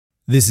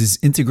This is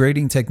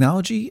Integrating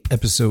Technology,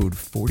 episode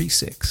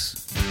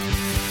 46.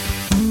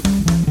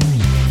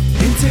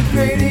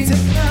 Integrating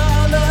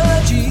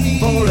technology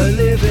for a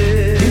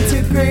living.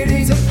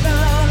 Integrating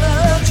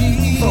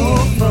technology for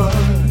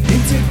fun.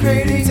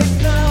 Integrating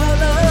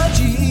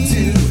technology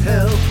to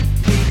help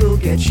people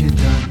get shit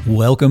done.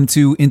 Welcome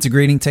to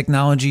Integrating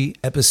Technology,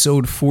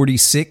 episode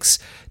 46.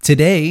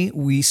 Today,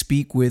 we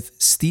speak with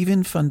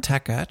Steven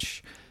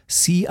Fantakach,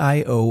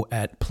 CIO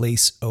at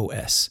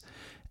PlaceOS.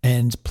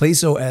 And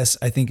PlaceOS,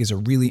 I think, is a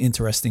really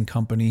interesting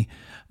company,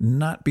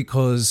 not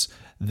because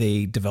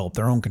they develop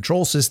their own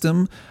control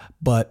system,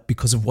 but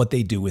because of what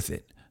they do with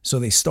it. So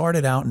they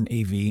started out in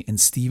AV,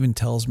 and Steven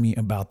tells me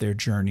about their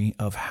journey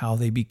of how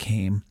they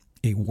became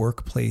a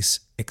workplace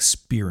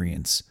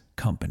experience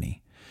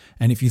company.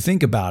 And if you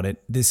think about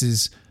it, this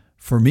is,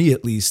 for me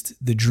at least,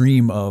 the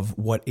dream of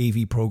what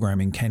AV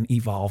programming can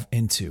evolve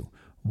into.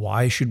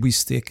 Why should we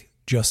stick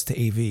just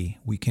to AV?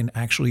 We can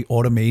actually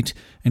automate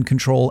and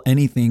control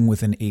anything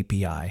with an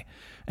API.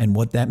 And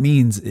what that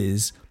means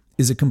is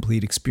a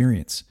complete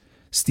experience.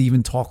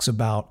 Steven talks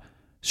about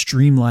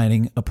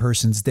streamlining a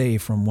person's day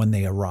from when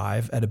they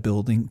arrive at a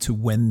building to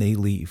when they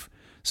leave.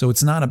 So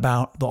it's not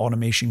about the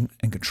automation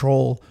and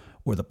control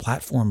or the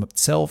platform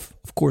itself.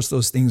 Of course,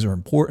 those things are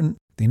important.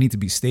 They need to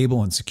be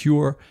stable and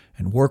secure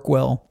and work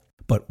well.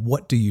 But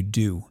what do you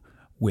do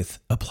with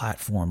a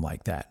platform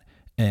like that?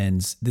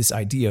 And this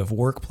idea of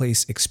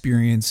workplace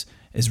experience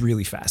is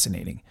really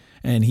fascinating.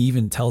 And he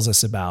even tells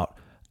us about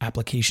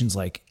applications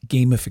like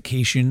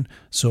gamification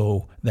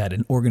so that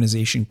an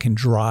organization can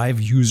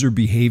drive user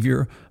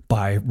behavior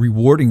by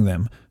rewarding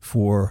them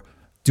for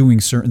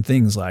doing certain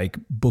things like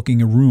booking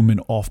a room in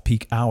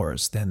off-peak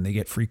hours. Then they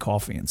get free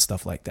coffee and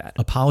stuff like that.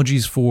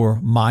 Apologies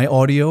for my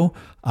audio.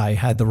 I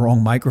had the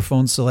wrong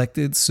microphone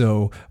selected,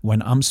 so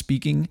when I'm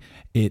speaking,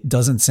 it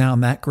doesn't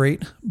sound that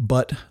great.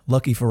 But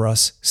lucky for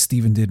us,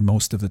 Steven did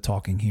most of the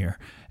talking here,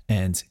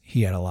 and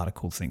he had a lot of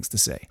cool things to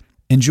say.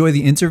 Enjoy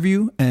the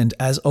interview, and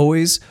as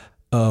always,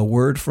 a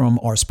word from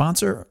our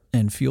sponsor,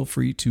 and feel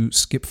free to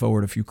skip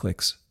forward a few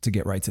clicks to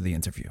get right to the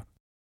interview.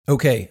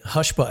 Okay,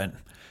 hush button.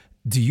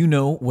 Do you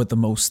know what the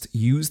most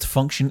used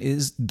function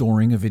is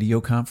during a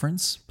video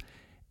conference?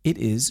 It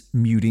is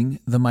muting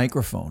the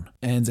microphone.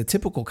 And a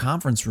typical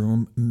conference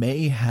room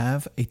may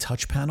have a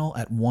touch panel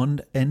at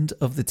one end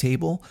of the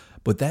table,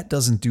 but that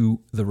doesn't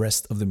do the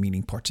rest of the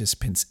meeting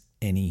participants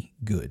any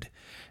good.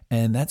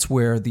 And that's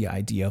where the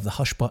idea of the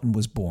hush button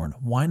was born.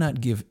 Why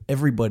not give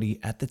everybody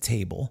at the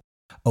table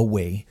a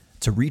way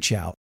to reach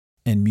out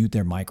and mute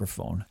their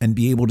microphone and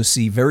be able to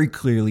see very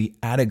clearly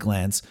at a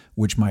glance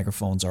which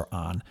microphones are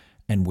on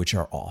and which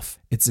are off.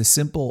 It's a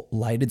simple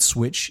lighted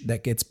switch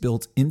that gets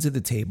built into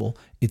the table.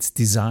 It's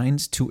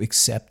designed to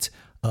accept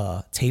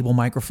a table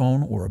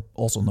microphone, or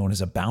also known as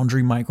a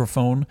boundary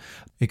microphone.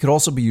 It could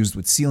also be used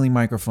with ceiling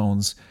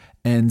microphones.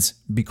 And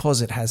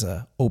because it has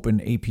an open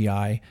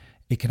API,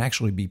 it can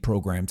actually be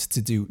programmed to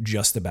do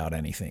just about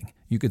anything.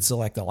 You could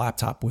select a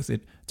laptop with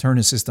it, turn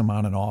a system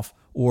on and off,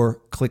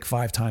 or click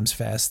 5 times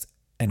fast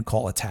and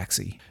call a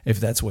taxi if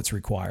that's what's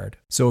required.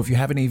 So if you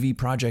have an AV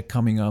project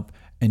coming up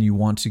and you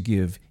want to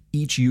give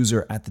each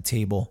user at the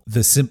table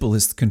the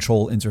simplest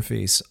control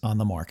interface on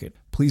the market,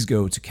 please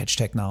go to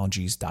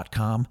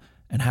catchtechnologies.com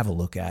and have a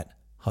look at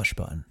Hush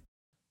Button.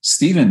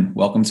 Steven,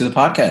 welcome to the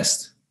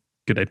podcast.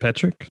 Good day,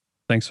 Patrick.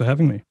 Thanks for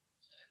having me.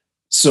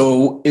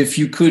 So if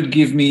you could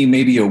give me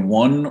maybe a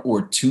 1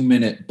 or 2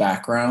 minute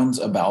background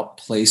about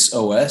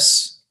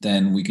PlaceOS,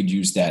 then we could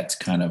use that to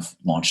kind of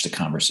launch the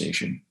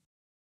conversation.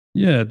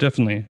 Yeah,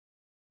 definitely.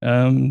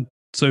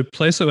 So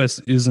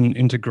PlaceOS is an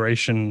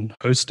integration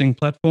hosting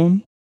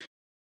platform.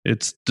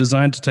 It's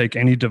designed to take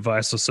any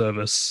device or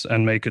service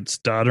and make its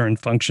data and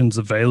functions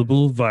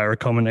available via a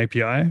common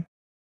API,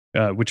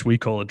 which we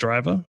call a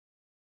driver.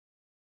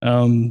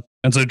 And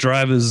so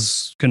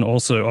drivers can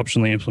also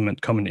optionally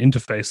implement common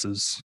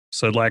interfaces.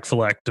 So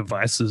like-for-like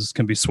devices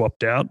can be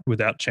swapped out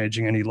without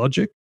changing any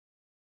logic,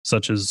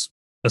 such as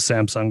a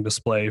Samsung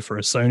display for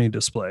a Sony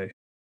display,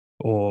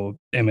 or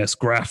MS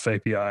Graph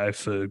API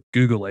for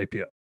Google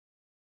API.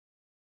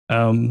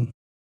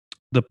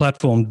 The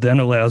platform then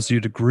allows you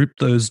to group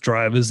those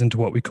drivers into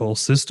what we call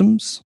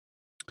systems.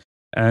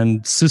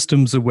 And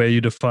systems are where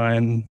you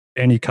define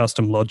any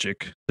custom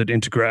logic that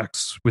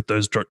interacts with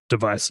those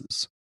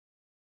devices.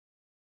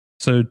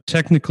 So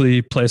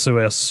technically,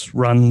 PlaceOS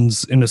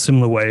runs in a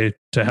similar way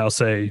to how,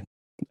 say,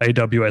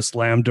 AWS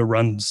Lambda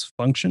runs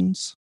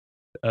functions,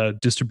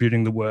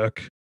 distributing the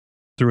work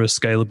through a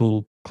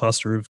scalable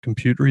cluster of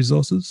compute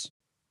resources.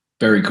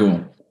 Very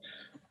cool.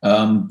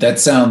 That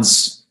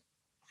sounds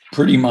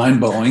pretty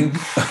mind-blowing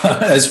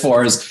as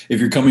far as if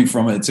you're coming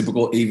from a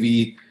typical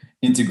AV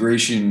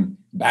integration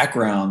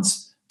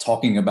backgrounds,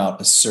 talking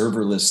about a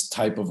serverless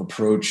type of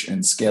approach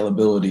and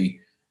scalability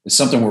is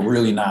something we're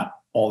really not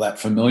all that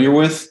familiar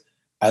with.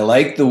 I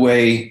like the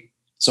way,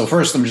 so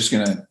first I'm just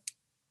going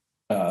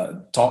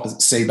to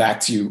say back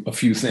to you a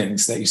few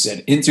things that you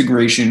said.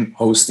 Integration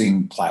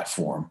hosting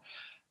platform.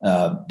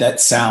 That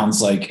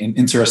sounds like an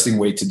interesting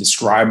way to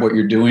describe what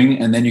you're doing.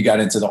 And then you got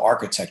into the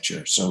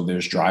architecture. So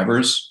there's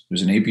drivers,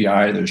 there's an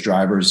API, there's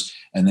drivers,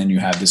 and then you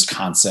have this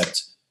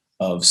concept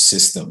of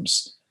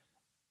systems.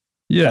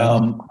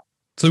 Yeah.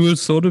 So we're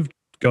sort of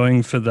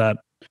going for that,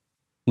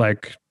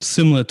 like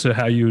similar to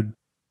how you would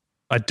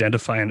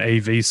identify an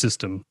AV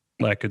system.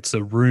 Like it's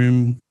a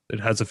room, it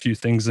has a few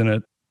things in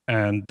it,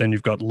 and then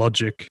you've got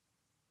logic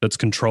that's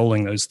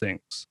controlling those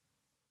things.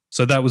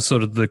 So that was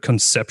sort of the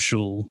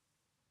conceptual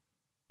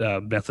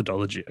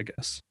methodology, I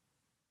guess.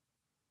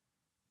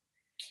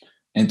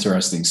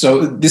 Interesting.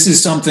 So this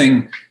is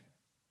something,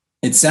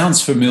 it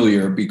sounds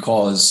familiar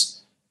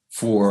because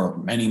for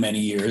many, many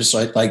years,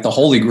 like the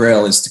Holy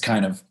Grail is to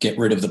kind of get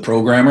rid of the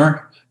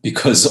programmer,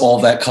 because all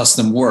that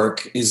custom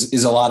work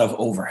is a lot of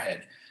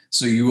overhead.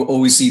 So you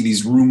always see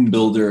these room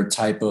builder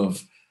type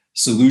of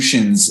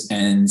solutions.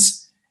 And,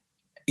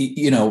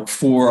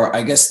 for,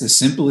 I guess, the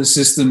simplest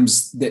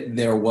systems, that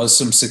there was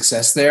some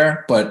success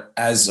there. But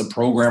as a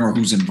programmer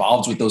who's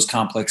involved with those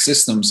complex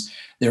systems,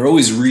 there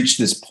always reached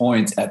this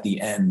point at the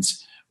end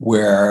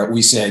where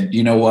we said,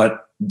 you know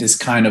what, this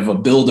kind of a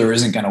builder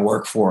isn't going to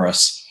work for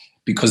us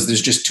because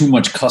there's just too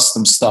much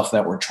custom stuff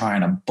that we're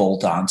trying to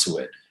bolt onto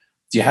it.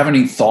 Do you have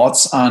any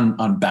thoughts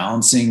on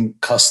balancing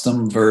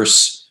custom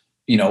versus,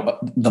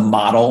 the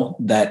model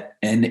that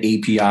an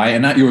API,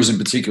 and not yours in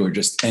particular,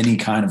 just any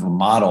kind of a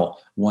model,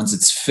 once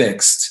it's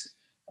fixed,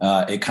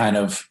 it kind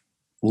of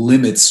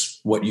limits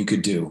what you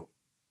could do,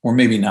 or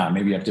maybe not.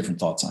 Maybe you have different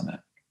thoughts on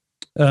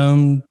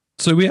that.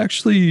 So we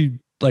actually,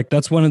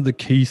 that's one of the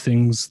key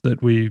things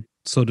that we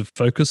sort of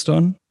focused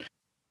on.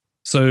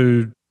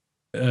 So,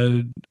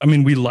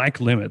 we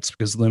like limits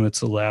because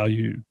limits allow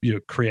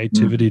your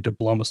creativity to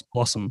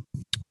blossom.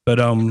 But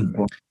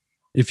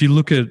if you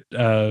look at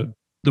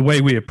the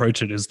way we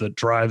approach it is that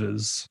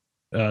drivers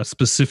are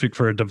specific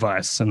for a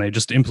device, and they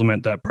just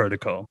implement that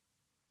protocol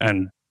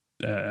and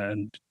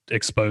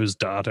expose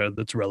data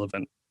that's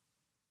relevant.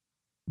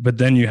 But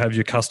then you have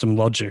your custom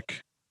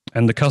logic,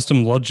 and the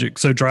custom logic.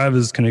 So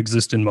drivers can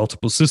exist in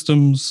multiple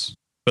systems,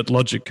 but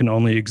logic can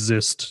only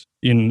exist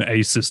in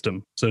a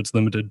system. So it's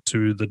limited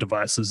to the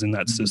devices in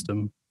that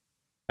system,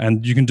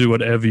 and you can do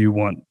whatever you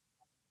want.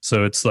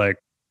 So it's like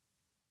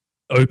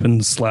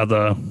open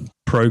slather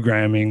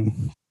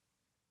programming.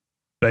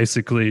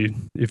 Basically,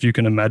 if you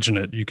can imagine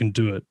it, you can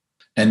do it.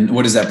 And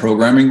what does that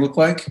programming look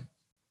like?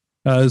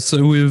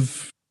 So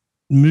we've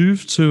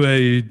moved to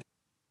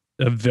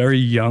a very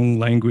young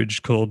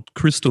language called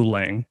Crystal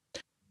Lang.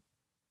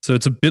 So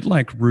it's a bit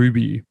like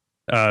Ruby,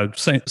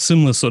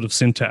 similar sort of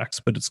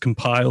syntax, but it's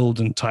compiled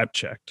and type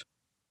checked.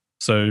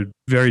 So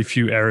very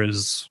few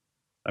errors.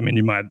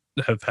 You might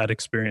have had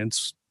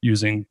experience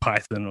using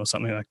Python or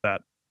something like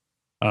that.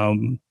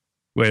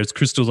 Whereas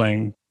Crystal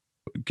Lang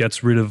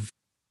gets rid of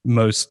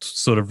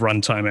most sort of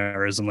runtime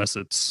errors unless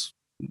it's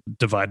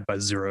divide by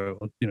zero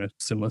or,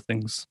 similar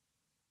things.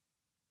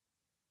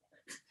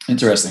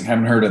 Interesting.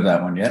 Haven't heard of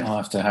that one yet. I'll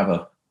have to have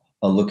a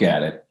look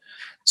at it.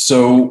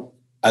 So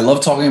I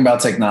love talking about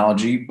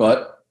technology,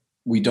 but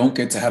we don't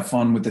get to have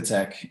fun with the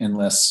tech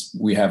unless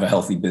we have a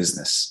healthy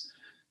business.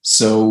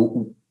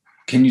 So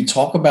can you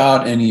talk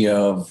about any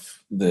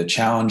of the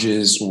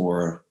challenges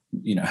or,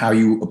 how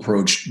you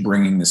approach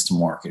bringing this to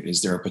market?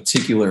 Is there a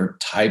particular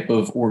type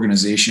of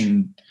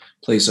organization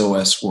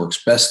PlaceOS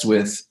works best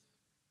with?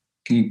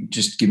 Can you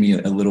just give me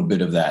a little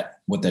bit of that,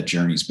 what that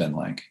journey's been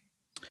like?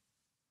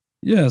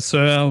 Yeah,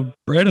 so our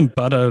bread and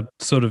butter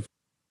sort of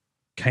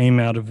came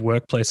out of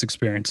workplace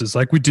experiences.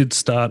 Like we did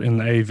start in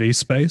the AV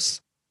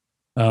space,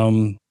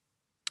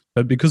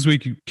 but because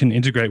we can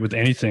integrate with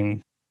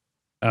anything,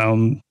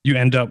 you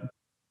end up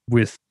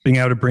with being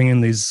able to bring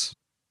in these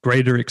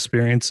greater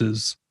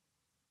experiences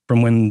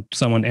from when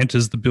someone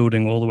enters the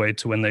building all the way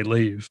to when they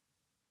leave.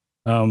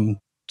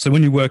 So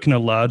when you work in a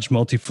large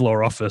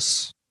multi-floor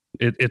office,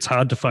 it's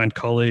hard to find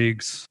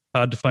colleagues,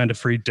 hard to find a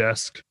free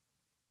desk,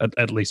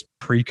 at least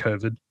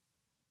pre-COVID.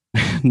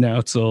 Now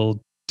it's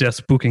all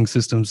desk booking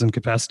systems and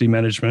capacity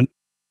management.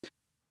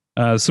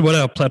 So what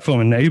our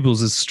platform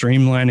enables is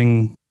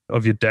streamlining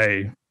of your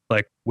day.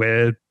 Like,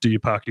 where do you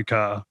park your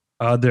car?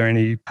 Are there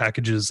any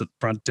packages at the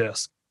front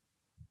desk?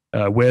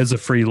 Where's a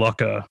free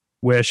locker?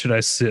 Where should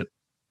I sit?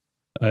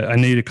 I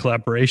need a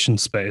collaboration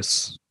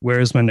space. Where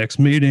is my next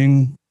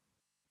meeting?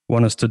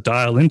 Want us to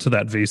dial into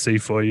that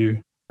VC for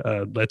you?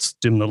 Let's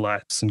dim the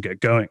lights and get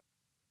going.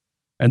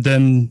 And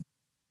then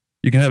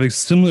you can have a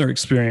similar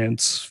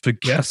experience for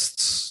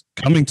guests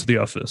coming to the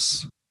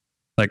office.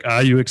 Like,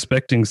 are you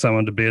expecting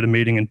someone to be at a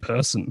meeting in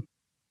person?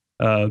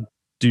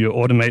 Do you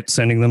automate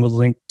sending them a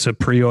link to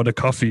pre-order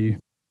coffee?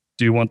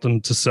 Do you want them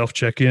to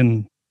self-check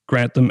in,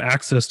 grant them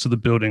access to the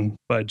building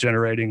by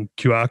generating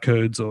QR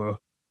codes or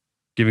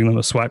giving them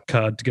a swipe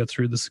card to get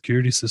through the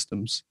security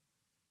systems?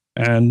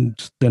 And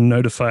then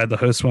notify the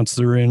host once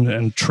they're in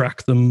and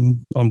track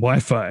them on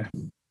Wi-Fi.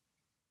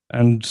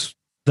 And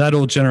that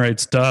all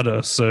generates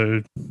data,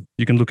 so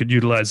you can look at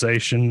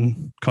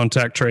utilization,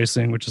 contact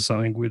tracing, which is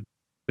something we've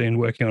been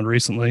working on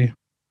recently,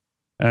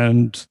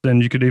 And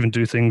then you could even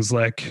do things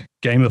like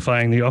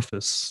gamifying the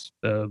office,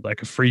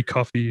 like a free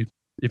coffee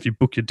if you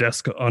book your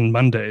desk on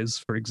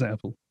Mondays, for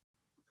example.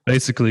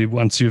 Basically,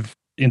 once you've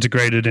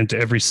integrated into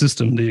every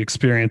system, the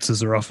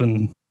experiences are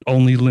often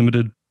only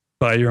limited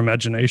by your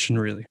imagination,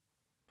 really.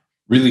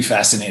 Really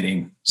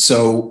fascinating.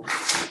 So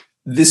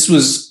this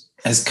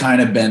has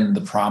kind of been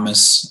the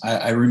promise.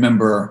 I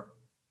remember,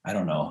 I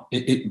don't know,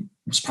 it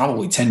was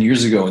probably 10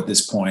 years ago at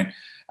this point.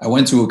 I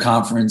went to a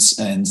conference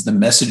and the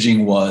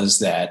messaging was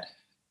that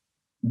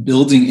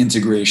building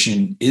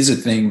integration is a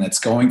thing that's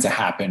going to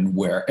happen,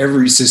 where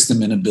every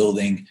system in a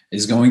building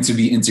is going to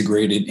be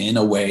integrated in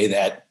a way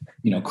that,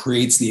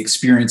 creates the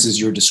experiences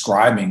you're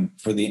describing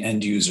for the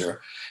end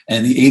user.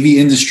 And the AV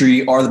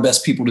industry are the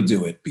best people to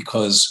do it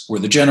because we're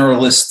the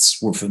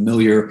generalists. We're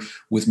familiar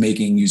with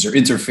making user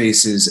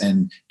interfaces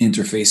and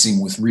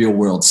interfacing with real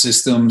world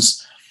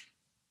systems.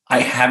 I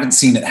haven't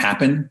seen it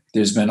happen.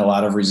 There's been a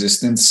lot of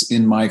resistance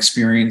in my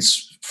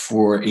experience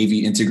for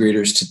AV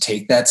integrators to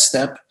take that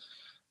step.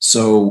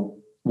 So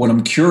what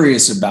I'm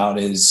curious about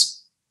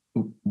is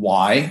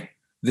why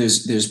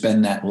there's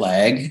been that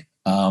lag.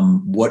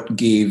 What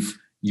gave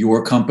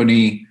your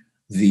company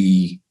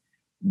the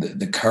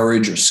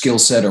courage or skill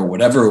set or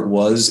whatever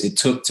it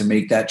took to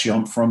make that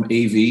jump from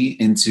AV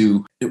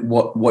into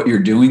what you're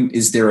doing?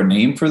 Is there a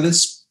name for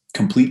this?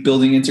 Complete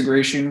building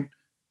integration?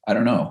 I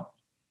don't know.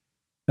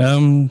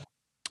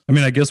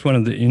 I guess one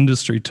of the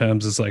industry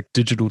terms is like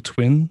digital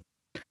twin.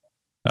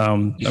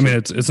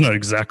 It's not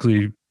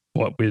exactly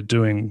what we're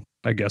doing.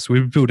 I guess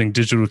we're building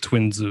digital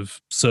twins of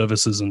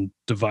services and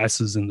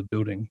devices in the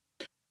building,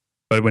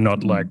 but we're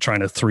not like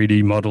trying to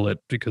 3D model it,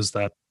 because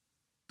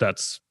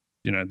that's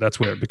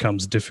where it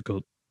becomes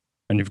difficult,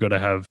 and you've got to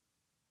have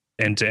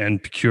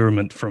end-to-end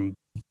procurement from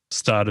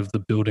start of the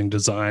building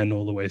design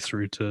all the way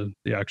through to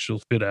the actual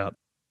fit out.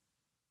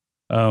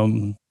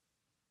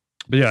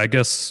 But yeah, I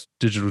guess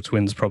digital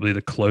twin is probably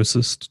the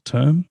closest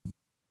term.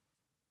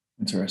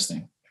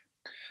 Interesting.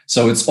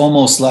 So it's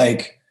almost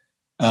like,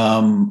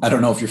 I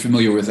don't know if you're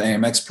familiar with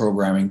AMX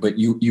programming, but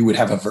you would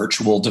have a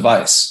virtual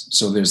device.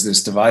 So there's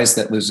this device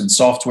that lives in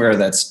software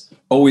that's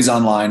always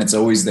online, it's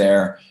always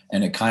there,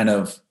 and it kind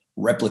of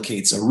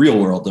replicates a real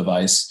world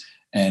device.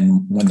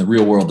 And when the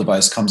real world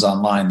device comes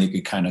online, they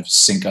could kind of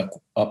sync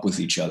up with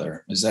each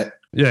other. Is that?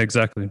 Yeah,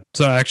 exactly.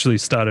 So I actually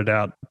started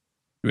out,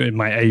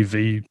 my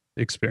AV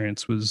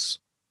experience was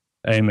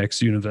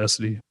AMX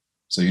University.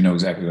 So you know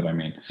exactly what I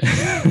mean.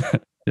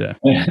 Yeah.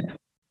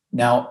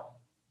 Now,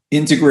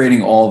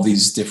 integrating all of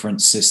these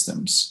different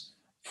systems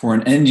for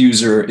an end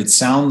user, it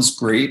sounds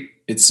great.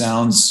 It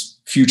sounds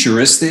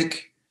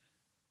futuristic,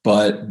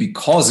 but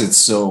because it's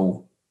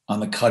so on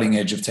the cutting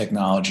edge of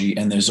technology,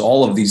 and there's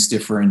all of these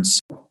different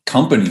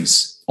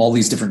companies, all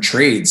these different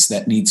trades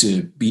that need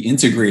to be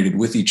integrated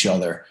with each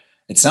other,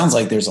 it sounds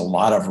like there's a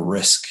lot of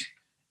risk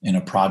in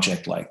a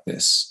project like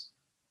this.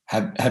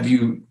 Have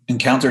you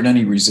encountered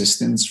any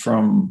resistance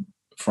from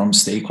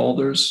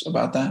stakeholders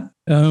about that?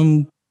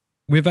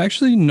 We've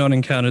actually not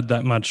encountered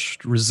that much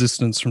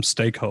resistance from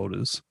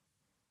stakeholders.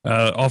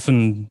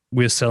 Often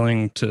we're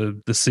selling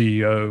to the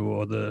CEO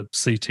or the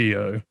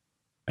CTO,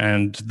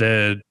 and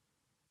they're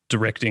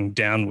directing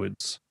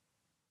downwards.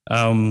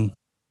 But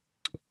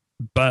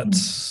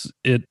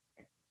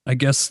I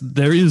guess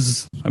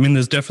there's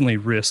definitely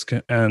risk,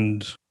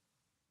 and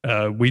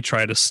we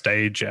try to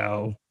stage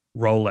our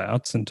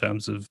rollouts in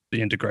terms of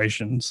the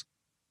integrations.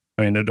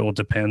 It all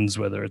depends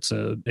whether it's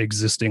an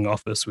existing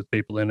office with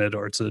people in it,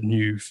 or it's a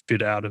new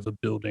fit out of a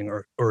building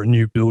or a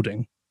new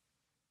building.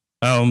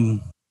 So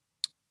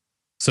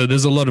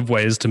there's a lot of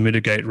ways to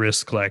mitigate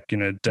risk, like,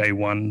 day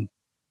one,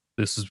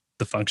 this is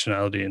the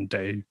functionality, and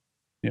day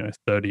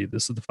 30,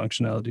 this is the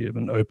functionality of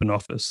an open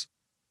office.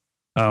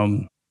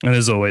 And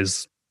there's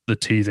always the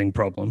teething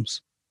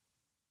problems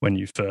when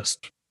you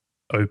first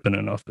open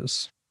an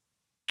office.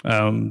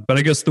 But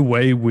I guess the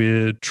way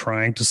we're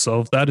trying to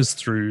solve that is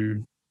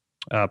through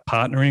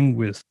partnering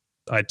with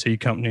IT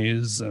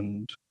companies.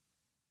 And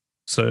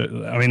so,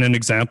 an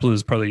example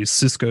is probably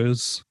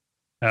Cisco's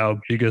our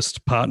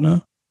biggest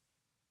partner.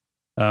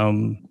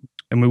 And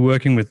we're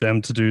working with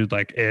them to do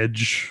like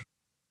edge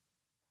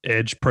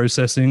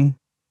processing.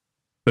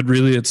 But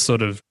really it's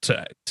sort of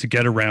to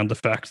get around the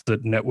fact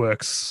that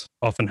networks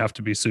often have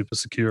to be super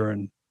secure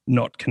and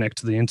not connect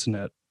to the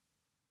internet.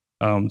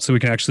 So we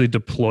can actually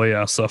deploy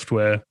our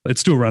software. It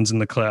still runs in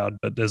the cloud,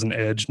 but there's an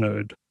edge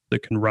node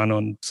that can run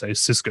on, say,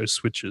 Cisco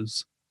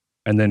switches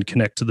and then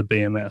connect to the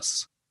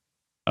BMS.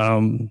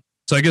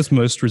 So I guess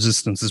most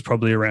resistance is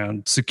probably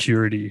around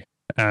security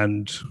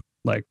and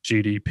like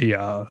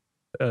GDPR,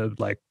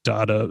 like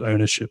data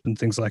ownership and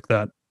things like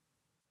that.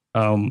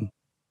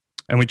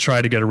 And we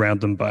try to get around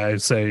them by,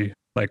 say,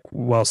 like,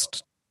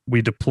 whilst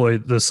we deploy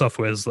the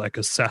software as like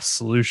a SaaS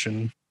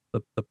solution,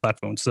 the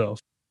platform itself,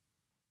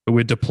 but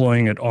we're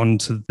deploying it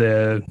onto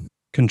their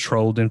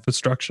controlled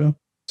infrastructure.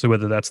 So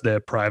whether that's their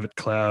private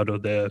cloud or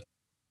their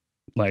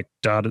like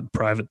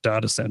private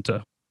data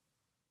center,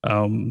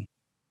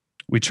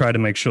 we try to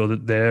make sure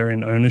that they're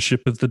in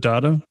ownership of the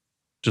data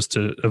just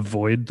to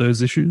avoid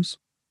those issues.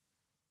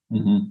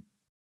 Mm-hmm.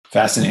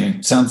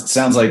 Fascinating.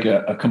 Sounds like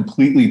a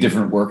completely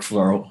different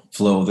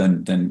workflow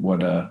than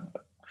what an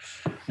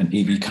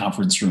AV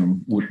conference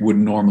room would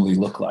normally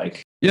look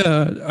like.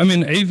 Yeah, I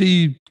mean,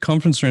 AV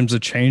conference rooms are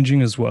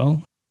changing as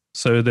well.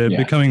 So they're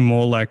becoming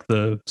more like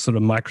the sort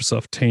of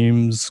Microsoft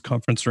Teams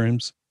conference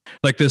rooms.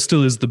 Like there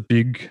still is the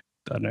big,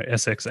 I don't know,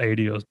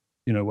 SX80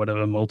 or,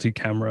 whatever,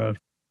 multi-camera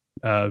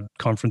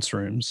conference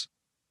rooms.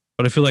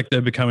 But I feel like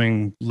they're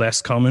becoming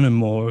less common, and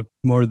more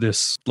of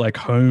this like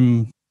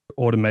home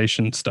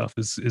automation stuff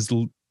is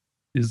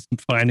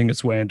finding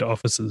its way into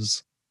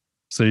offices.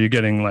 So you're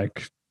getting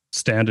like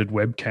standard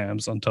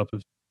webcams on top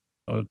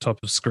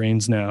of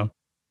screens now.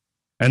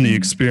 And the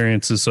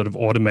experience is sort of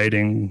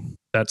automating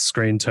that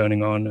screen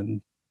turning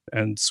on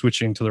and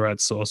switching to the right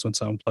source when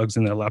someone plugs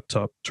in their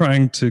laptop,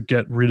 trying to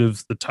get rid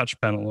of the touch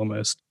panel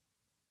almost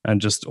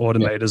and just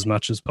automate as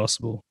much as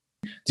possible.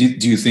 Do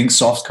you think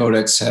soft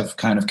codecs have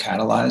kind of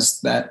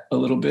catalyzed that a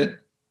little bit?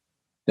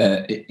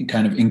 That it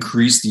kind of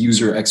increased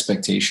user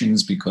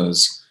expectations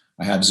because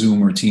I have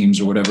Zoom or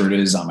Teams or whatever it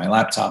is on my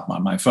laptop,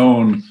 on my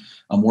phone.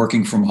 I'm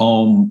working from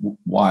home.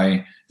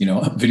 Why,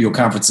 video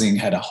conferencing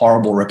had a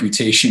horrible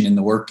reputation in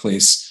the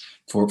workplace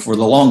for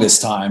the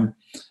longest time.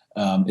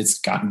 It's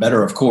gotten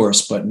better, of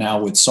course, but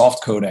now with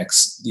soft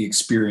codecs, the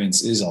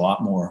experience is a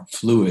lot more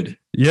fluid.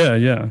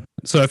 Yeah.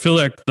 So I feel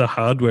like the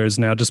hardware is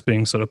now just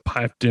being sort of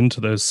piped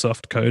into those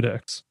soft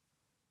codecs.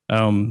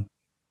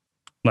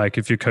 Like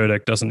if your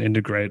codec doesn't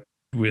integrate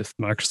with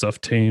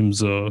Microsoft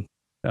Teams or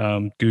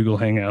Google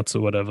Hangouts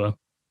or whatever,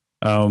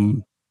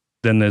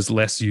 then there's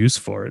less use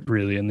for it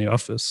really in the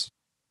office.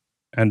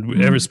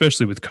 And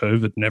especially with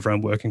COVID and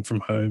everyone working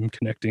from home,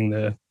 connecting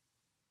their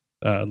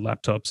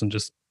laptops, and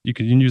just you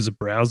can use a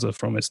browser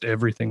for almost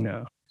everything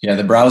now. Yeah,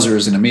 the browser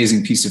is an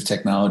amazing piece of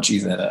technology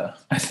that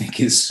I think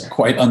is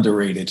quite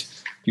underrated.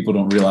 People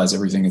don't realize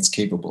everything it's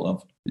capable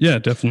of. Yeah,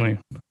 definitely.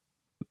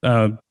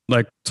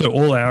 So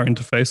all our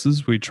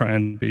interfaces, we try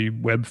and be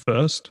web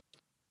first.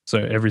 So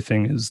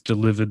everything is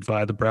delivered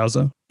via the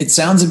browser. It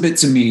sounds a bit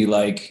to me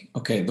like,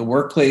 okay, the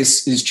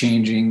workplace is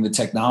changing, the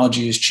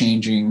technology is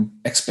changing,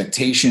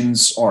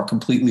 expectations are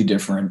completely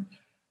different.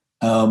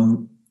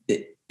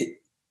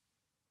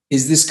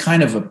 Is this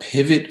kind of a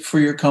pivot for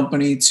your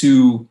company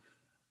to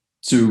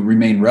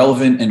remain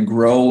relevant and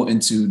grow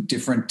into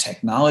different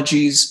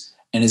technologies?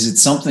 And is it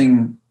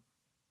something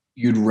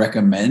you'd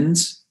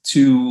recommend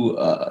to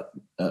a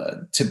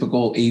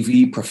typical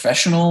AV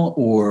professional,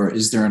 or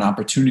is there an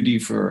opportunity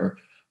for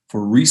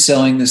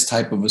reselling this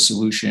type of a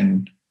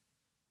solution?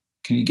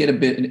 Can you get a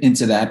bit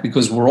into that?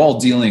 Because we're all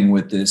dealing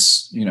with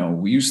this,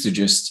 we used to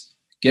just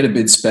get a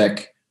bid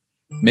spec,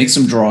 make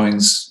some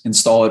drawings,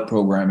 install it,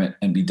 program it,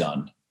 and be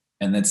done.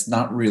 And that's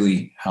not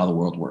really how the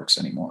world works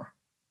anymore.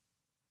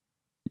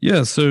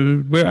 Yeah,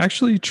 so we're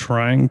actually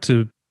trying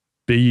to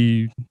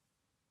be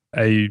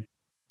a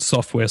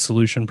software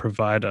solution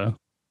provider.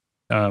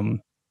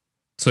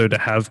 So to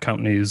have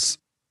companies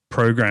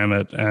program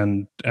it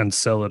and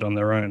sell it on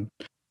their own.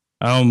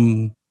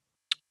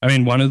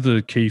 One of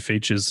the key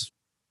features,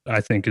 I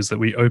think, is that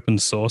we open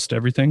sourced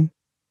everything.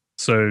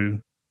 So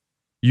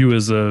you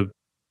as a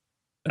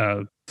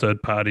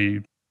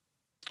third-party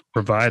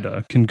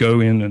provider can go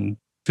in and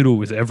fiddle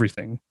with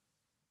everything.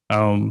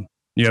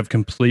 You have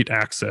complete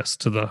access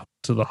to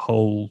the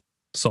whole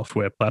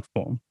software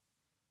platform.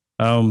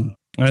 And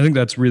I think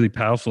that's really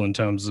powerful in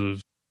terms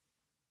of,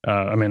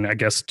 I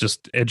guess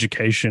just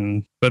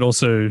education, but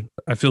also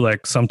I feel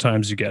like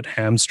sometimes you get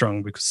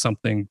hamstrung because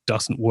something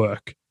doesn't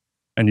work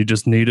and you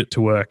just need it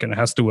to work and it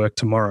has to work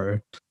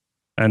tomorrow.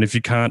 And if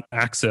you can't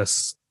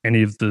access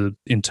any of the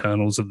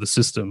internals of the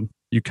system,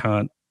 you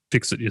can't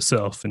fix it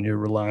yourself and you're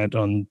reliant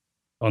on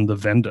the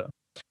vendor.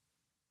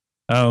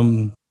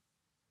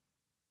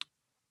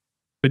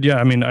 But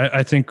yeah,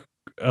 I think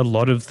a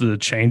lot of the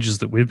changes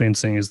that we've been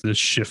seeing is this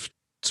shift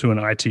to an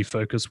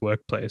IT-focused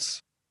workplace.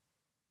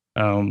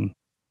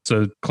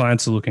 So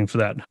clients are looking for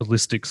that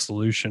holistic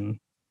solution.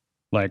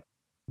 Like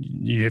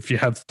if you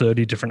have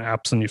 30 different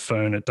apps on your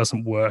phone, it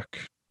doesn't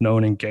work. No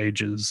one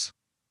engages.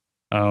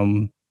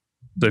 So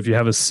if you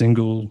have a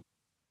single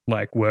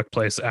like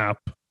workplace app,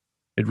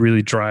 it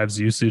really drives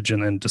usage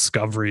and then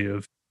discovery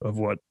of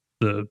what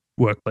the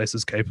workplace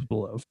is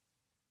capable of.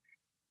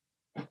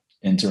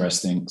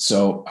 Interesting.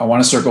 So I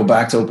want to circle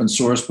back to open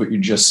source, but you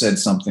just said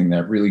something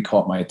that really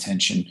caught my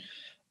attention,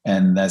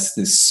 and that's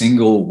this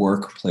single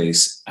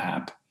workplace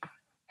app.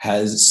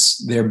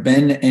 Has there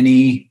been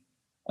any,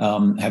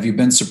 have you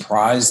been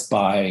surprised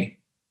by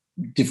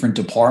different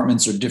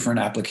departments or different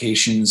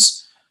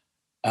applications?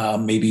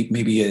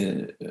 Maybe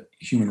a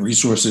human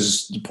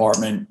resources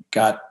department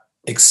got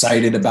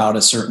excited about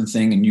a certain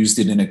thing and used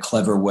it in a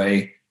clever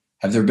way.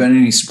 Have there been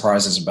any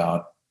surprises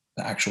about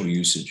the actual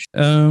usage?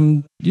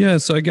 Yeah,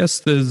 so I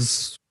guess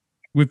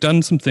we've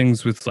done some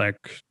things with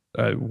like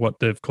what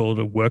they've called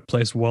a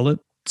workplace wallet.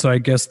 So I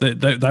guess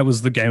that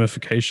was the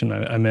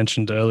gamification I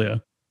mentioned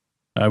earlier,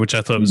 which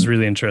I thought was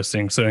really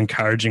interesting. So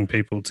encouraging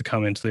people to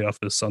come into the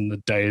office on the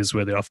days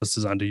where the office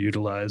is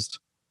underutilized.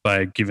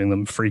 by giving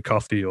them free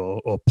coffee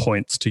or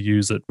points to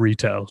use at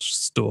retail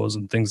stores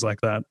and things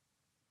like that.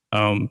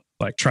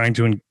 Like trying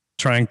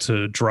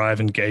to drive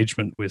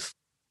engagement with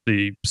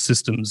the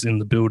systems in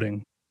the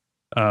building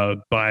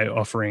by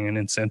offering an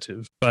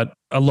incentive. But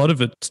a lot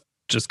of it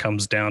just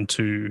comes down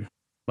to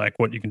like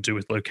what you can do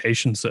with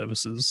location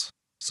services.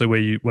 So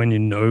when you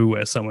know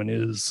where someone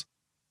is,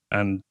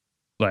 and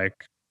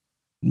like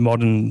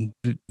modern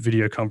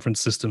video conference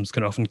systems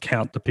can often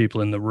count the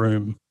people in the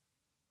room.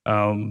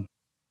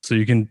 So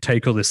you can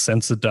take all this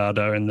sensor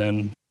data and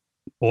then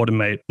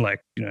automate, like,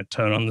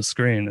 turn on the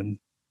screen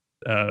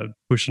and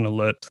push an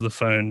alert to the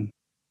phone.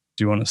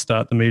 Do you want to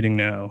start the meeting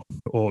now,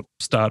 or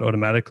start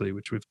automatically,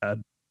 which we've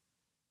had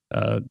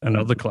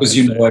another client. Because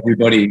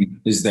everybody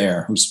is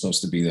there who's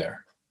supposed to be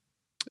there.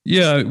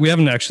 Yeah, we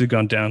haven't actually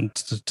gone down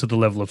to the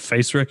level of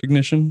face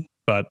recognition,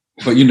 but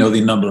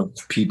the number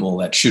of people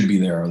that should be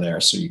there are there,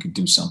 so you could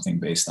do something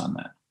based on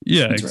that.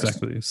 Yeah,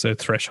 exactly. So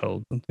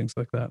threshold and things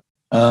like that.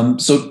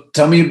 So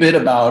tell me a bit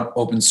about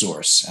open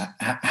source.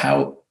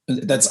 How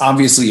that's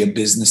obviously a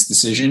business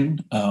decision.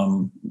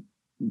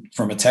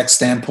 From a tech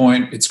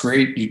standpoint, it's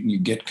great. You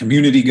get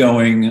community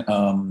going.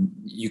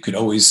 You could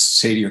always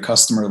say to your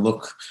customer,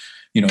 look,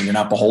 you're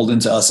not beholden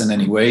to us in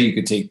any way. You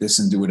could take this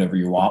and do whatever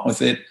you want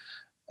with it.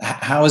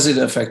 How has it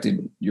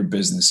affected your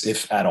business,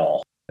 if at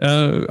all?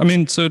 So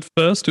at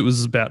first it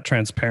was about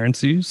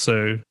transparency.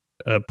 So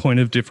a point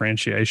of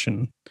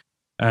differentiation,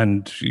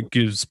 and it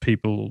gives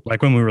people,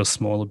 like when we were a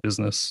smaller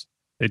business,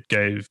 it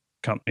gave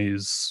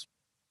companies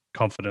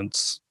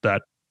confidence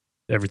that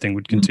everything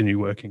would continue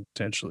working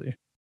potentially.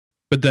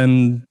 But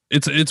then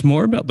it's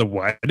more about the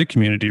wider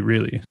community,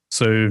 really.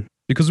 So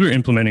because we're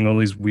implementing all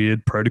these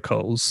weird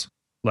protocols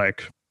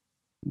like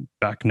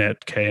BACnet,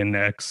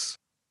 KNX,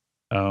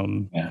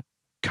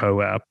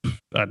 CoAP,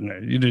 I don't know,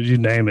 you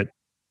name it.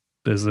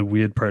 There's a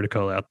weird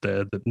protocol out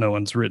there that no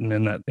one's written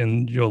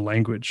in your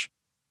language,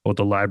 or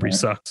the library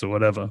sucks or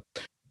whatever.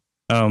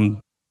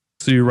 So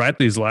you write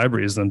these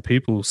libraries and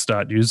people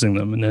start using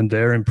them, and then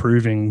they're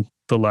improving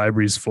the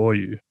libraries for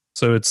you.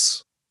 So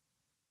it's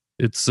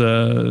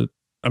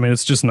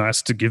just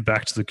nice to give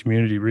back to the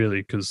community,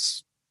 really,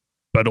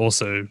 but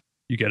also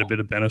you get a bit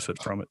of benefit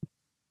from it.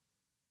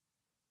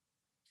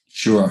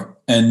 Sure.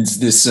 And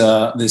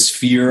this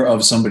fear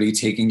of somebody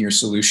taking your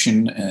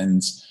solution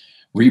and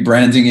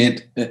rebranding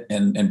it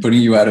and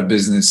putting you out of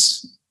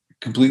business,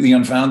 completely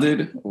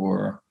unfounded,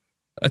 or?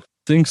 I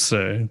think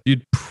so.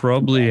 You'd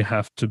probably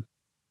have to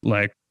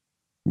live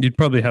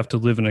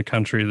in a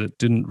country that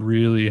didn't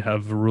really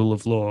have a rule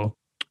of law,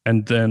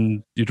 and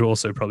then you'd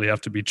also probably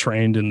have to be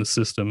trained in the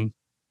system.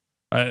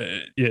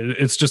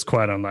 It's just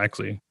quite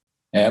unlikely.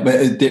 Yeah, but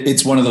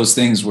it's one of those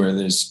things where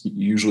there's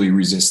usually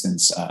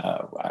resistance.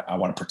 I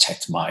want to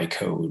protect my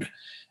code.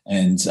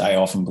 And I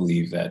often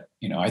believe that,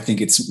 I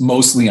think it's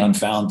mostly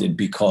unfounded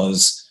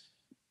because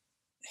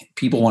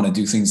people want to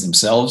do things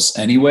themselves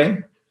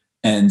anyway,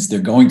 and they're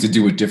going to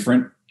do it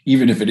different.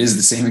 Even if it is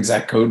the same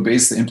exact code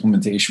base, the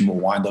implementation will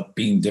wind up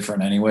being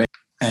different anyway.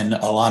 And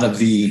a lot of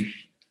the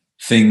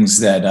things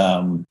that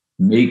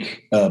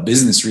make a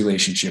business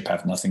relationship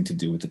have nothing to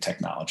do with the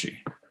technology.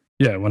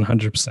 Yeah,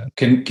 100%.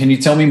 Can you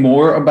tell me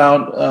more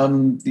about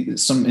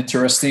some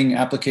interesting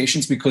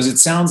applications? Because it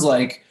sounds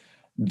like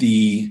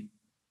the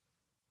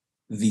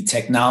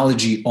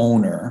technology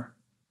owner,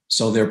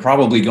 so they're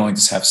probably going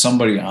to have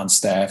somebody on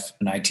staff,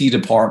 an IT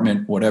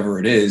department, whatever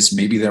it is,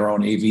 maybe their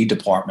own AV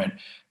department.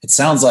 It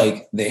sounds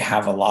like they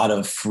have a lot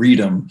of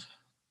freedom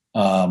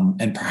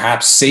and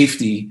perhaps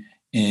safety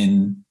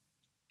in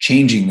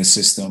changing the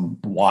system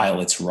while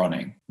it's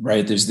running,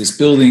 right? There's this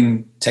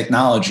building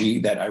technology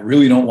that I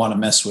really don't want to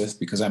mess with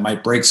because I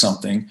might break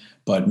something,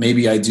 but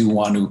maybe I do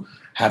want to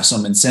have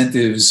some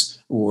incentives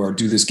or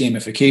do this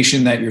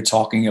gamification that you're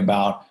talking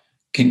about.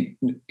 Can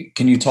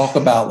you talk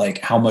about like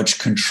how much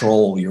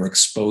control you're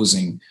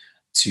exposing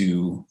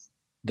to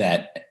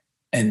that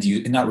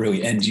not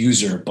really end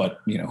user,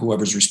 but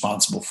whoever's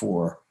responsible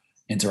for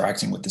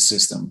interacting with the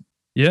system?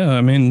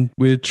 Yeah,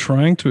 we're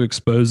trying to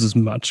expose as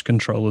much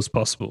control as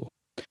possible.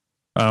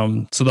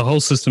 So the whole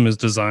system is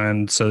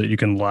designed so that you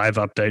can live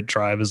update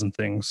drivers and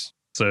things.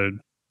 So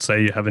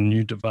say you have a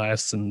new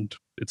device and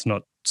it's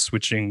not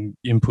switching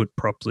input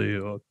properly,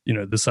 or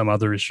there's some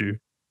other issue,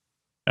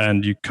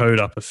 and you code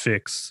up a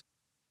fix.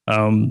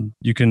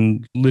 You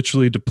can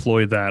literally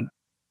deploy that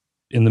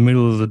in the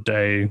middle of the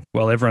day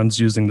while everyone's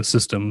using the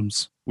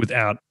systems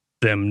without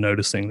them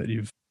noticing that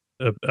you've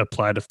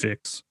applied a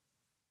fix.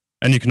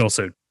 And you can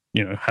also,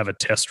 have a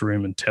test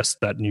room and test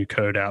that new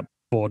code out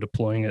before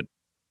deploying it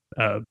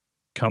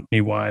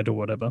company-wide or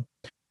whatever.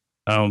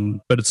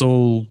 But it's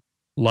all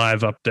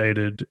live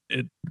updated.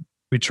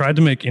 We tried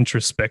to make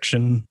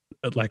introspection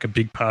like a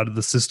big part of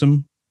the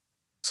system.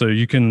 So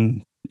you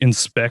can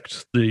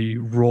inspect the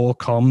raw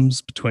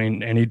comms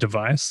between any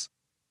device.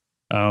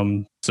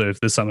 So if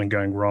there's something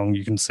going wrong,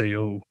 you can see,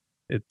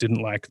 it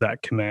didn't like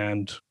that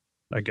command.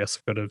 I guess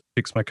I've got to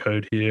fix my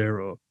code here,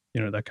 or,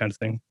 that kind of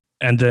thing.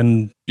 And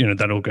then,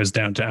 that all goes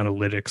down to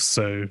analytics.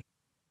 So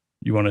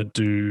you want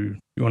to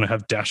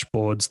have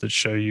dashboards that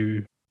show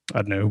you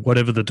I don't know,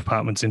 whatever the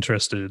department's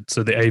interested.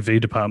 So the AV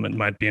department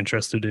might be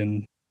interested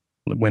in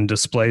when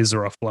displays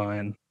are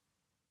offline,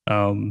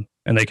 and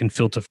they can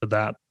filter for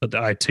that. But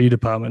the IT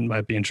department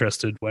might be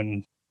interested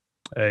when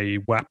a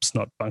WAP's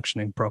not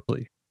functioning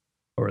properly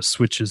or a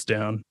switch is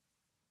down,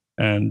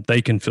 and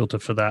they can filter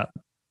for that.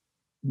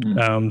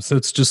 So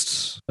it's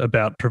just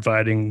about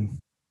providing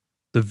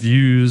the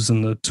views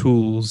and the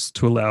tools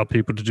to allow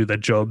people to do their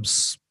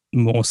jobs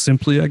more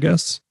simply, I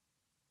guess.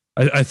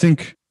 I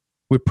think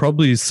we're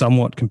probably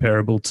somewhat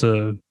comparable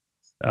to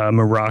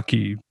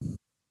Meraki.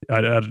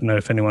 I don't know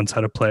if anyone's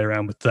had a play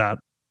around with that,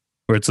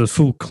 where it's a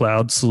full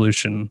cloud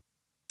solution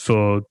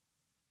for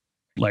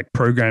like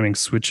programming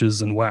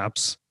switches and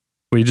WAPs,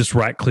 where you just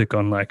right click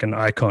on like an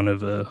icon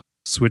of a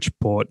switch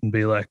port and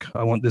be like,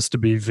 I want this to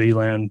be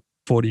VLAN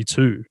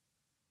 42.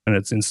 And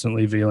it's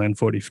instantly VLAN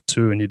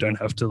 42, and you don't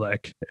have to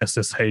like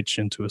SSH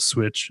into a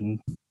switch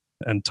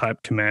and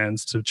type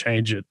commands to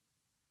change it.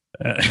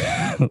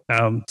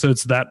 So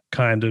it's that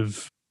kind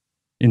of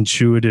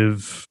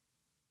intuitive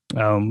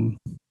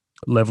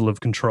level of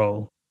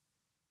control,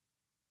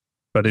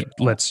 but it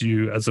lets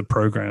you as a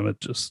programmer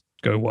just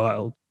go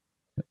wild,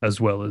 as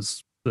well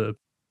as the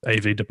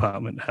AV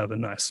department have a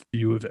nice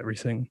view of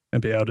everything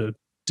and be able to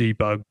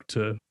debug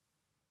to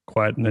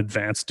quite an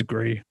advanced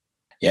degree.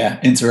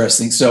 Yeah,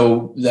 interesting.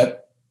 So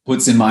that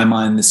puts in my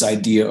mind this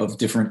idea of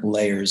different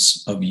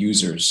layers of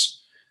users.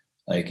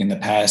 Like in the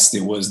past,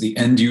 it was the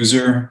end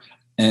user,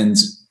 and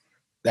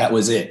that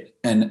was it.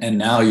 And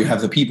now you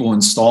have the people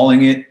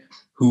installing it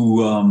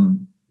who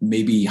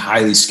may be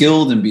highly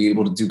skilled and be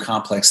able to do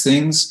complex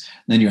things.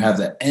 And then you have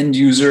the end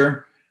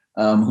user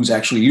who's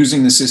actually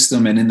using the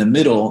system. And in the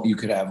middle, you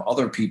could have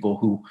other people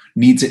who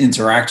need to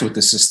interact with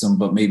the system,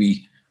 but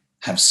maybe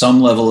have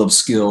some level of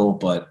skill,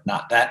 but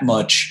not that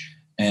much.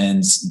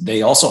 And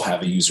they also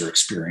have a user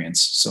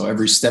experience. So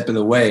every step of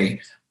the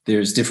way,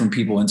 there's different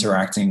people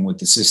interacting with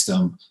the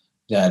system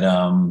that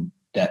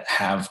that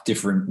have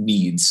different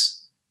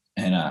needs.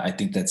 And I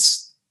think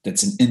that's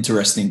an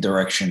interesting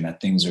direction that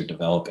things are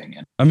developing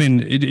in. I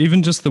mean,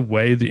 even just the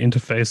way the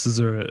interfaces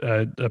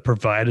are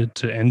provided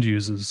to end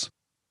users.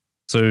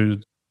 So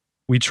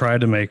we try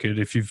to make it,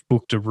 if you've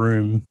booked a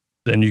room,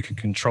 then you can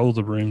control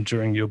the room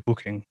during your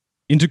booking.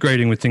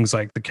 Integrating with things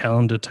like the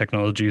calendar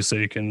technology, so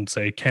you can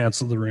say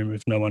cancel the room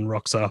if no one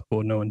rocks up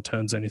or no one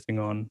turns anything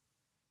on,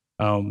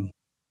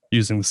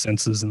 using the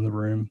sensors in the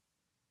room.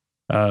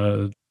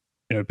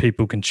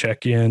 People can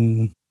check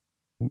in.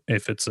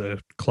 If it's a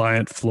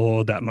client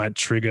floor, that might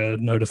trigger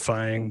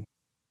notifying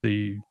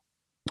the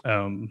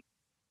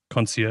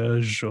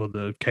concierge or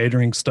the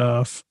catering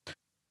staff.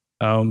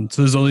 So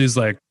there's all these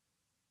like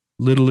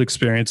little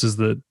experiences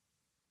that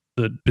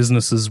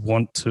businesses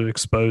want to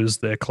expose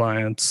their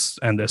clients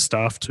and their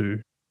staff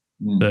to,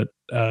 that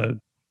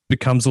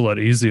becomes a lot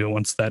easier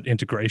once that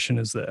integration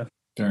is there.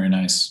 Very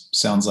nice.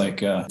 Sounds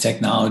like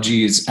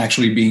technology is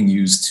actually being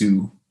used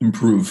to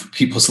improve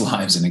people's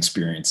lives and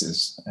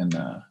experiences. And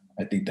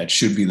I think that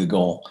should be the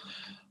goal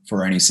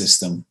for any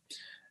system.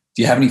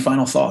 Do you have any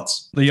final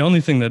thoughts? The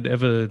only thing that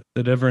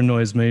ever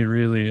annoys me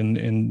really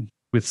in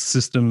with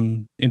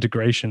system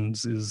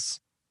integrations is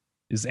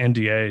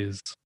NDAs.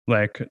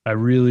 Like I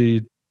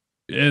really,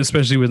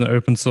 especially with an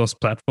open source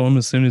platform,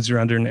 as soon as you're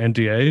under an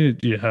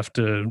NDA, you have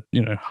to,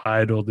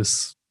 hide all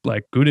this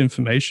like good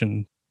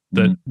information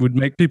that would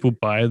make people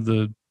buy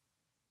the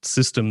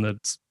system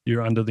that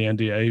you're under the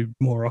NDA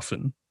more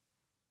often.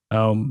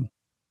 So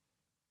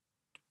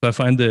I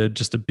find they're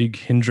just a big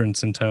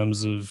hindrance in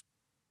terms of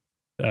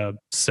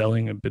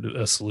selling a bit of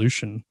a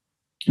solution.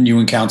 Can you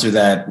encounter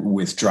that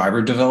with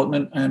driver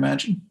development, I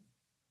imagine?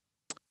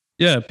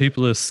 Yeah,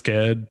 people are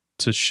scared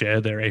to share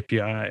their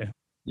API,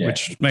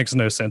 which makes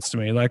no sense to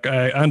me. Like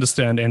I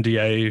understand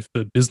NDA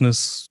for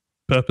business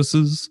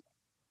purposes,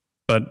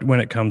 but when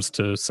it comes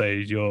to, say,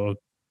 your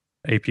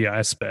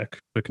API spec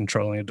for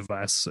controlling a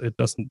device, it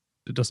doesn't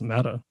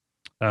matter.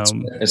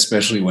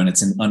 Especially when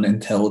it's an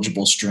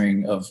unintelligible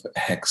string of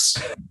hex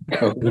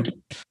code.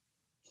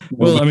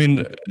 Well, I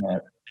mean,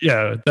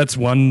 yeah, that's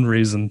one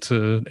reason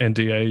to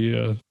NDA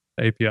your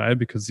API,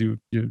 because you're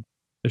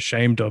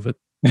ashamed of it.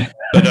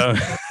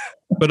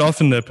 But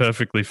often they're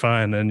perfectly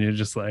fine, and you're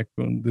just like,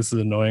 well, this is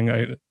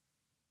annoying.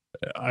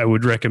 I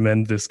would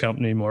recommend this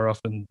company more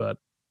often, but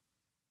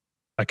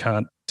I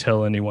can't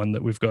tell anyone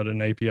that we've got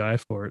an API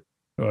for it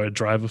or a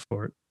driver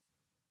for it.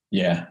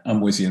 Yeah,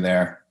 I'm with you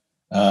there.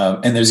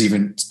 And there's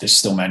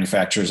still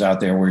manufacturers out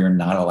there where you're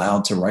not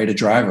allowed to write a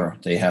driver.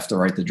 They have to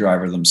write the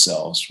driver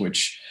themselves,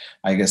 which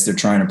I guess they're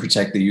trying to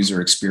protect the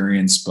user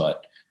experience.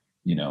 But,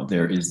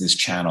 there is this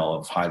channel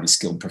of highly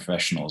skilled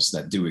professionals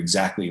that do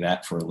exactly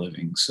that for a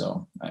living.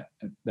 So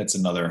that's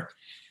another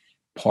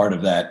part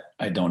of that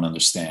I don't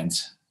understand.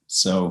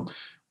 So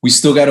we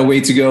still got a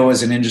way to go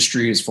as an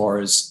industry as far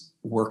as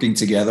working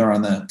together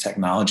on the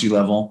technology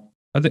level.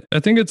 I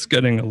think it's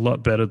getting a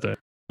lot better there.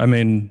 I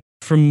mean,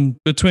 from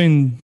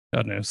between, I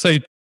don't know,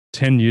 say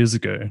 10 years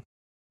ago,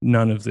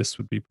 none of this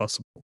would be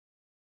possible.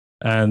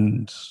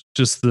 And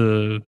just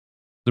the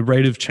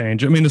rate of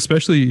change, I mean,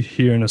 especially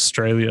here in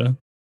Australia,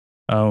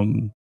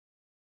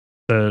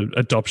 the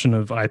adoption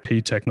of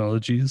IP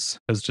technologies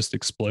has just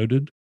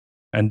exploded.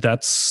 And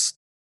that's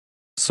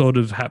sort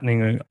of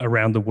happening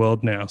around the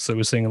world now. So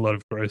we're seeing a lot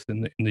of growth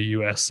in the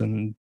US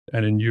and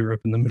in Europe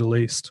and the Middle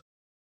East.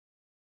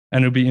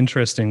 And it'll be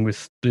interesting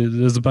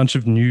there's a bunch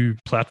of new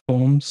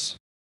platforms.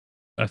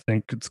 I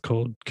think it's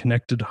called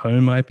Connected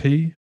Home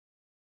IP,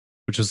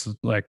 which is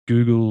like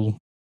Google,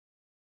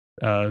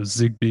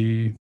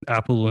 Zigbee,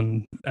 Apple,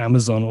 and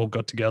Amazon all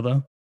got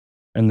together,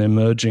 and they're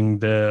merging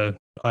their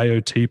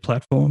IoT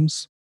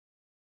platforms.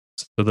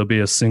 So there'll be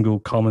a single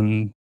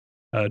common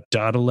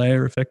data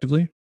layer,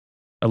 effectively,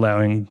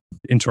 allowing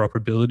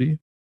interoperability.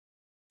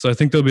 So I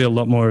think there'll be a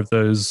lot more of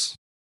those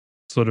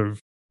sort of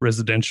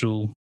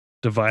residential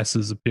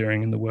devices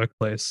appearing in the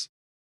workplace.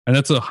 And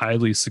that's a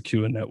highly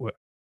secure network.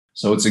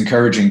 So it's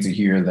encouraging to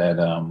hear that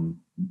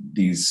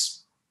these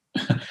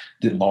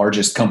the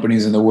largest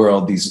companies in the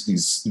world,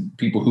 these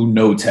people who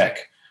know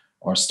tech,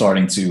 are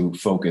starting to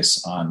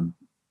focus on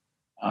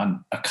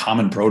a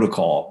common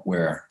protocol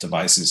where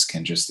devices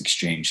can just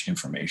exchange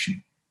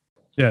information.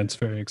 Yeah, it's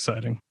very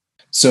exciting.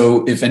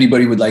 So if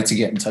anybody would like to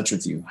get in touch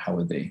with you, how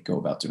would they go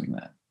about doing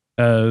that?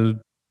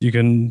 You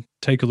can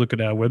take a look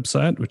at our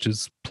website, which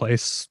is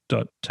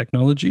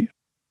place.technology,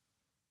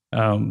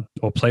 or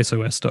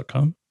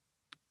placeos.com.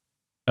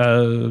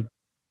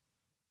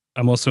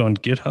 I'm also on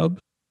GitHub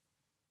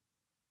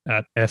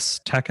at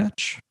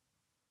stakach.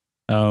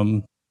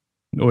 Or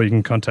you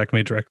can contact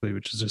me directly,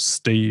 which is just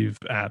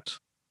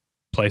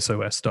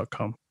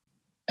steve@placeos.com.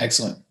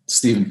 Excellent.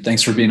 Stephen,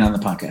 thanks for being on the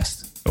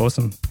podcast.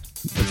 Awesome.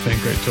 It's been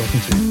great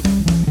talking to you.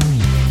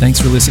 Thanks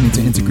for listening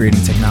to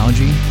Integrating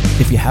Technology.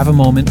 If you have a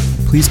moment,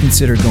 please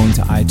consider going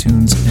to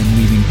iTunes and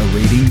leaving a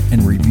rating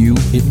and review.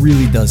 It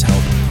really does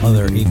help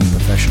other AV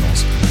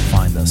professionals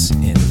find us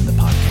in the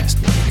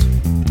podcast world.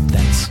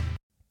 Thanks.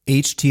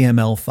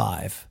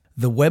 HTML5.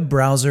 The web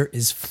browser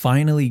is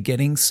finally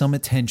getting some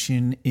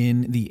attention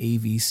in the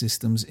AV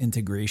systems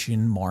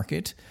integration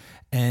market.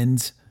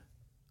 And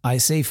I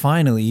say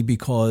finally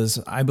because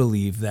I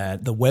believe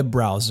that the web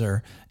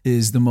browser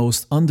is the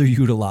most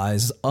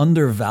underutilized,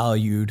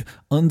 undervalued,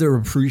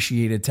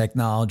 underappreciated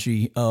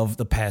technology of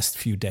the past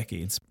few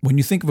decades. When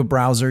you think of a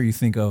browser, you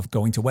think of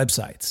going to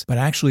websites. But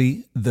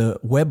actually, the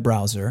web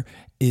browser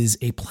is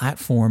a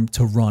platform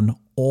to run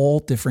all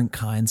different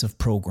kinds of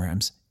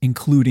programs,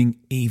 including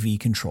AV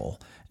control.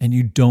 And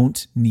you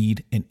don't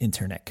need an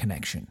internet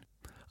connection.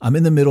 I'm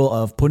in the middle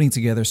of putting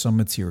together some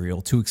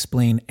material to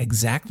explain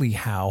exactly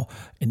how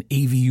an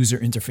AV user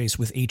interface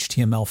with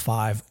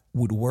HTML5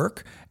 would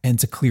work and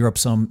to clear up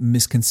some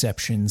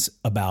misconceptions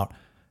about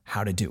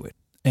how to do it.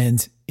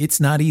 And it's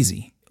not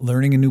easy.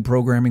 Learning a new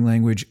programming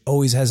language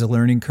always has a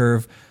learning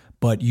curve,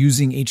 but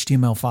using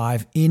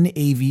HTML5 in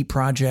AV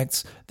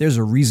projects, there's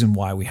a reason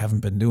why we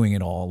haven't been doing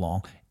it all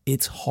along.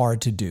 It's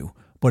hard to do.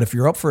 But if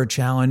you're up for a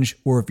challenge,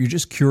 or if you're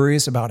just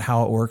curious about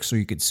how it works so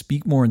you could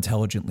speak more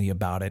intelligently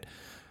about it,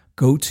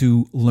 go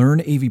to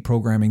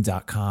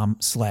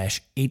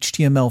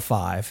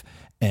learnavprogramming.com/HTML5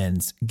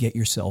 and get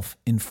yourself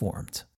informed.